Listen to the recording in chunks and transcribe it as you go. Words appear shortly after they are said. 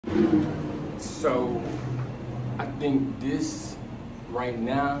So I think this right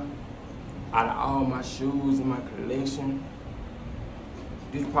now, out of all my shoes in my collection,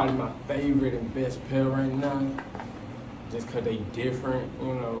 this is probably my favorite and best pair right now. Just cause they different,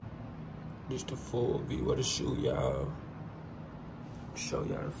 you know. Just the full view of the shoe, y'all. Show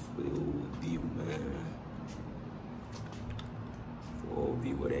y'all the full view, man. Full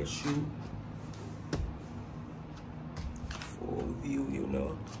view of that shoe. Full view, you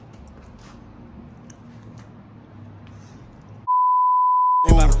know.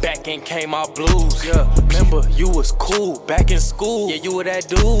 In my back end came all blues. Yeah, remember you was cool back in school. Yeah, you were that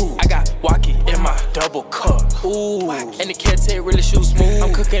dude. I got walkie in my double cup. Ooh, and the cat tail really shoot smooth.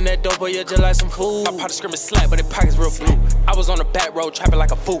 I'm cooking that dope, boy, yeah, just like some food. My powder scrimmage slack, but the pockets real blue. I was on the back road trapping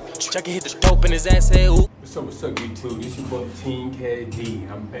like a fool. Junkie hit the dope in his ass, said ooh. What's up, YouTube? This your boy Team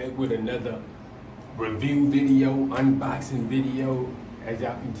KD. I'm back with another review video, unboxing video. As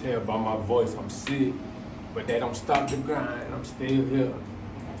y'all can tell by my voice, I'm sick, but that don't stop the grind. I'm still here.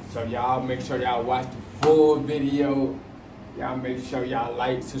 So y'all make sure y'all watch the full video. Y'all make sure y'all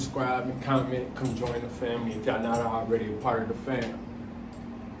like, subscribe, and comment. Come join the family if y'all not already a part of the fam.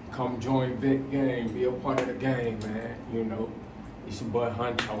 Come join Vic Gang, be a part of the gang, man. You know, it's your boy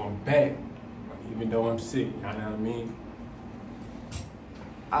Hunter. I'm back, even though I'm sick. You know what I mean?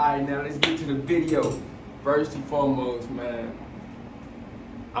 Alright, now let's get to the video. First and foremost, man,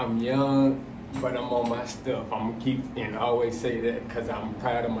 I'm young, but I'm on my stuff. I'm gonna keep and always say that because I'm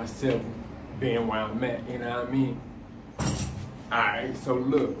proud of myself being where I'm at, you know what I mean? Alright, so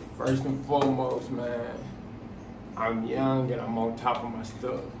look, first and foremost, man, I'm young and I'm on top of my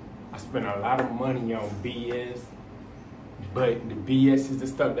stuff. I spend a lot of money on BS, but the BS is the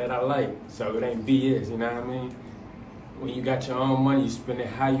stuff that I like, so it ain't BS, you know what I mean? When you got your own money, you spend it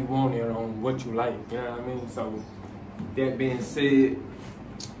how you want it on what you like, you know what I mean? So, that being said,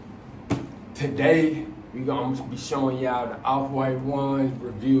 today, we gonna be showing y'all the Off-White ones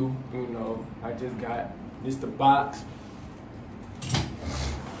review. You know, I just got this the box.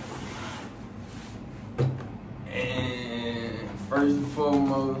 And first and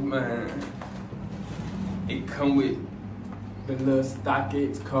foremost, man, it come with the little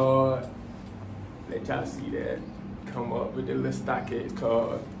StockX card. Let y'all see that. Come up with the little StockX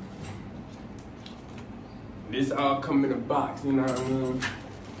card. This all come in a box, you know what I mean?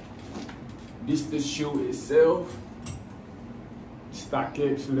 This the shoe itself.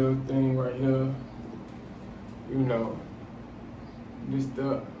 StockX little thing right here. You know, this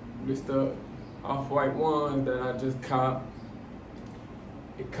the Off-White ones that I just caught.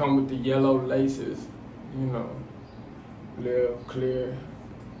 It come with the yellow laces, you know, little clear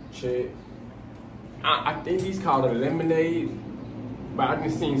check. I think he's called a lemonade, but I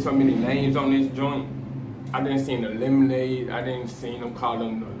didn't seen so many names on this joint. I didn't see the lemonade. I didn't see them call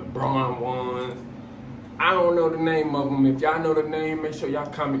them the LeBron ones. I don't know the name of them. If y'all know the name, make sure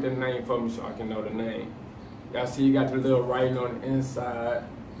y'all comment the name for me so I can know the name. Y'all see you got the little writing on the inside.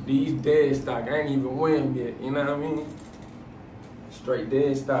 These dead stock. I ain't even wearing yet. You know what I mean? Straight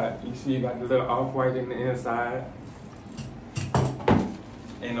dead stock. You see you got the little Off-White in the inside.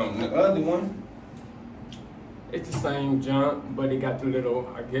 And on the other one, it's the same junk, but it got the little,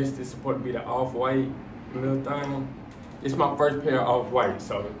 I guess this is supposed to be the Off-White little thing. It's my first pair of Off-White,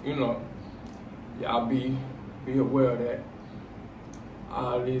 so, you know, y'all be aware of that.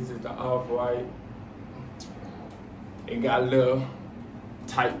 All these is the Off-White. It got a little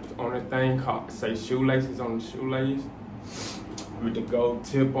type on the thing called, say, shoelaces on the shoelace with the gold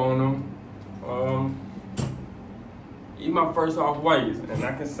tip on them. These my first Off-Whites, and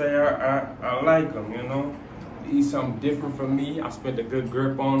I can say I like them, you know. These something different for me. I spent a good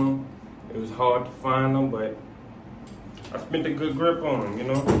grip on them. It was hard to find them, but I spent a good grip on them, you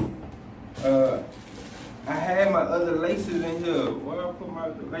know. I had my other laces in here. Where I put my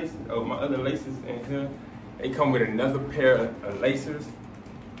other laces? Oh, my other laces in here. They come with another pair of laces,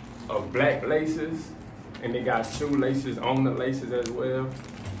 of black laces, and they got shoelaces on the laces as well.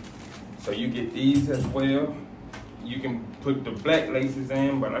 So you get these as well. You can put the black laces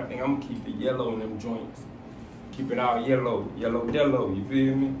in, but I think I'm gonna keep the yellow in them joints. Keep it all yellow, yellow, you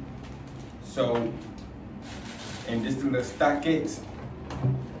feel me? So, and this is the little StockX.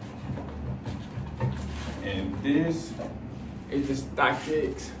 And this is the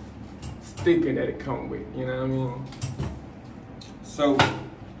StockX sticker that it come with, you know what I mean? So,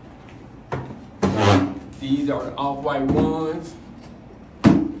 these are the Off-White ones.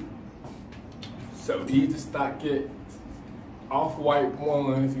 So these are StockX Off-White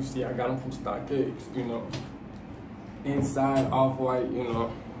ones. You see, I got them from StockX, you know. Inside Off-White, you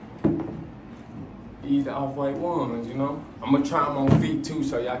know. These the off-white ones, you know. I'm gonna try them on feet too,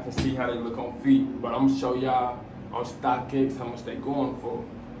 so y'all can see how they look on feet. But I'm gonna show y'all on StockX how much they going for.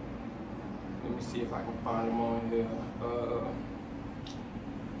 Let me see if I can find them on here.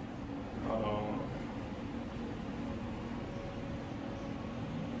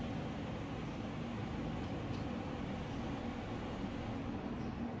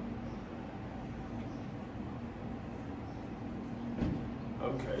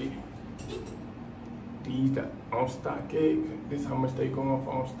 Okay. These on StockX. This is how much they going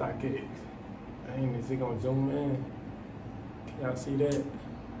for on StockX. Dang, is it gonna zoom in? Can y'all see that?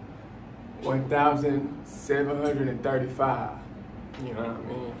 1,735. You know what I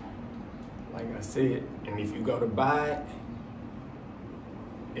mean? Like I said, and if you go to buy it,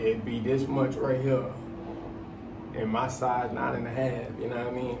 it'd be this much right here. And my size 9.5. You know what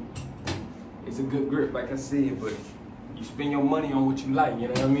I mean? It's a good grip, like I said, but you spend your money on what you like, you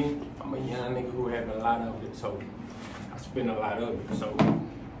know what I mean? I'm a young nigga who having a lot of it, so I spend a lot of it. So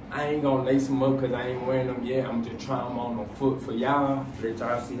I ain't gonna lace them up because I ain't wearing them yet. I'm just trying them on foot for y'all. Let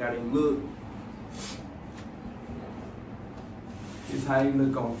y'all see how they look. This is how they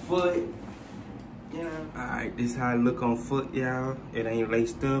look on foot. You know? Alright, this is how it look on foot, y'all. It ain't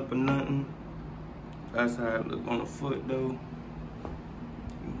laced up or nothing. That's how it look on the foot though.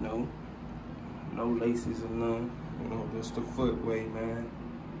 You know, no laces or nothing. You know, just the footway, man.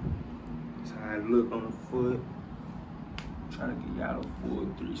 That's how it look on the foot. Trying to get y'all a full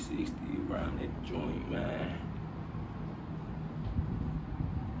 360 around that joint, man.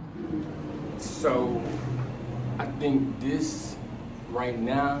 So, I think this, right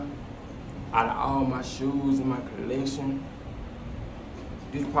now, out of all my shoes in my collection,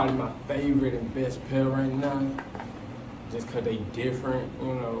 this is probably my favorite and best pair right now. Just cause they different,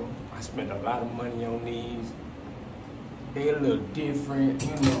 you know. I spent a lot of money on these. They a little different,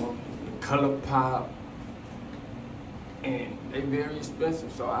 you know, the color pop, and they very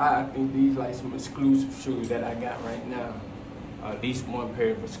expensive. So I think these like some exclusive shoes that I got right now. At least one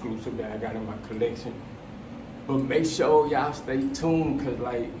pair of exclusive that I got in my collection. But make sure y'all stay tuned, cause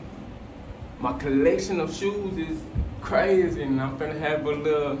like my collection of shoes is crazy, and I'm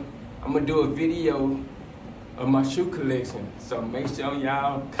gonna do a video of my shoe collection. So make sure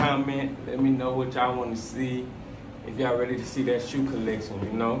y'all comment, let me know what y'all want to see. If y'all ready to see that shoe collection,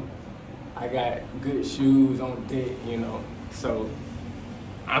 you know. I got good shoes on deck, you know. So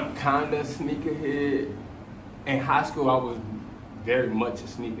I'm kinda a sneakerhead. In high school, I was very much a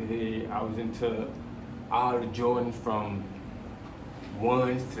sneakerhead. I was into all the Jordans from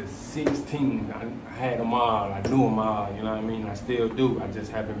 1s to 16. I had them all, I knew them all, you know what I mean? I still do. I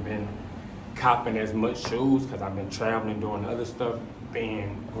just haven't been copping as much shoes because I've been traveling, doing other stuff,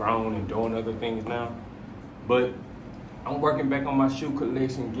 being grown and doing other things now. But I'm working back on my shoe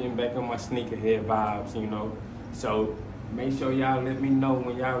collection, getting back on my sneakerhead vibes, you know. So make sure y'all let me know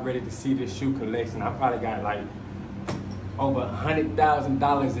when y'all ready to see this shoe collection. I probably got like over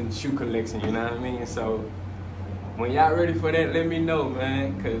 $100,000 in shoe collection, you know what I mean? So when y'all ready for that, let me know,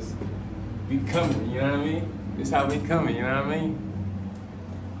 man, cause we coming, you know what I mean? This how we coming, you know what I mean?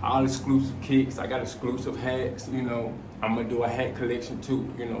 All exclusive kicks, I got exclusive hats, you know. I'm gonna do a hat collection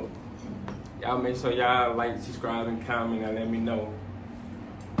too, you know. Y'all make sure y'all like, subscribe, and comment, and let me know.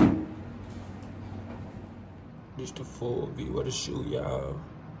 Just a full view of the shoe, y'all.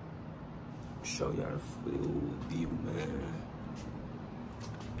 Show y'all the full view, man.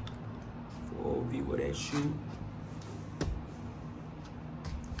 Full view of that shoe.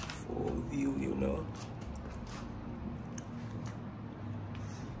 Full view, you know.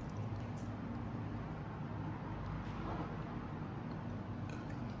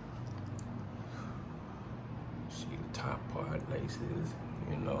 See the top part laces,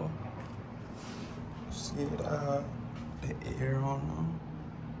 you know. See it, the air on them.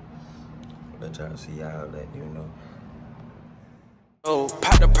 Let y'all see y'all that, you know. Oh,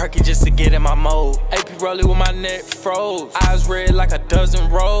 pop the perky just to get in my mode. AP rolling with my neck froze. Eyes red like a dozen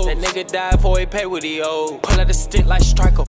rolls. That nigga died before he paid what he owed. Pull out the stick like Striker.